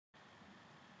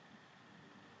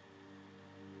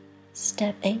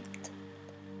Step 8.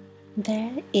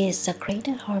 There is a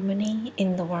greater harmony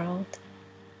in the world.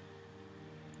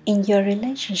 In your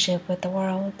relationship with the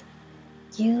world,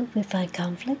 you will find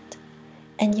conflict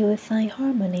and you will find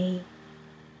harmony.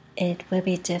 It will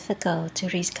be difficult to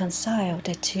reconcile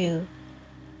the two,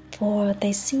 for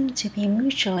they seem to be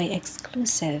mutually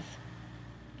exclusive,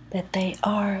 but they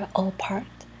are all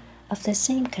part of the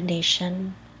same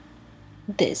condition.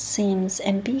 This seems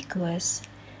ambiguous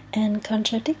and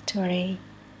contradictory,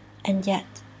 and yet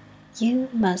you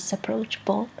must approach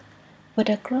both with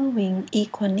a growing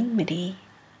equanimity.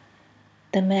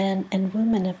 The man and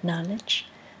woman of knowledge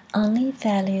only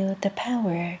value the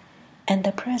power and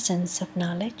the presence of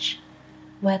knowledge,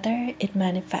 whether it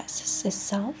manifests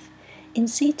itself in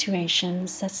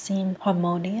situations that seem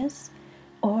harmonious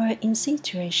or in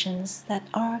situations that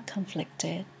are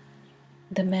conflicted.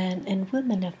 The man and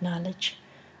woman of knowledge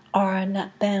are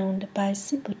not bound by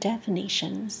simple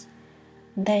definitions.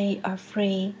 They are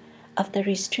free of the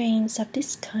restraints of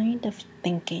this kind of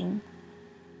thinking.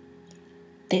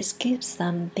 This gives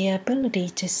them the ability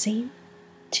to see,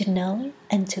 to know,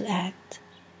 and to act.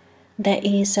 There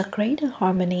is a greater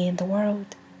harmony in the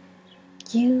world.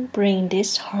 You bring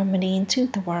this harmony into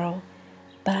the world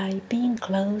by being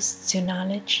close to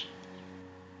knowledge.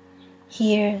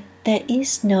 Here, there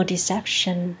is no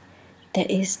deception, there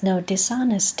is no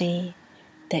dishonesty,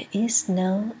 there is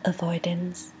no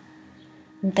avoidance.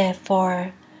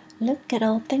 Therefore, look at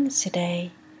all things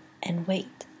today and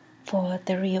wait for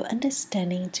the real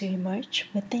understanding to emerge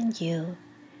within you.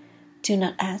 Do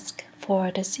not ask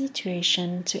for the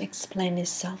situation to explain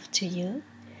itself to you.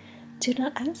 Do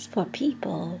not ask for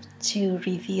people to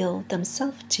reveal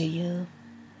themselves to you,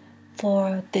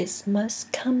 for this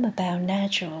must come about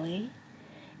naturally.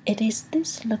 It is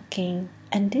this looking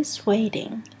and this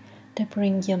waiting that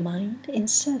bring your mind in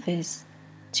service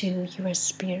to your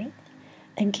spirit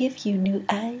and give you new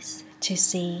eyes to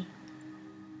see.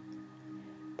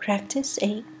 Practice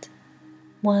 8.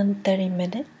 1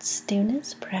 30-minute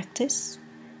stillness practice,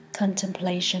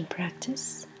 contemplation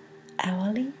practice,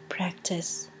 hourly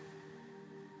practice.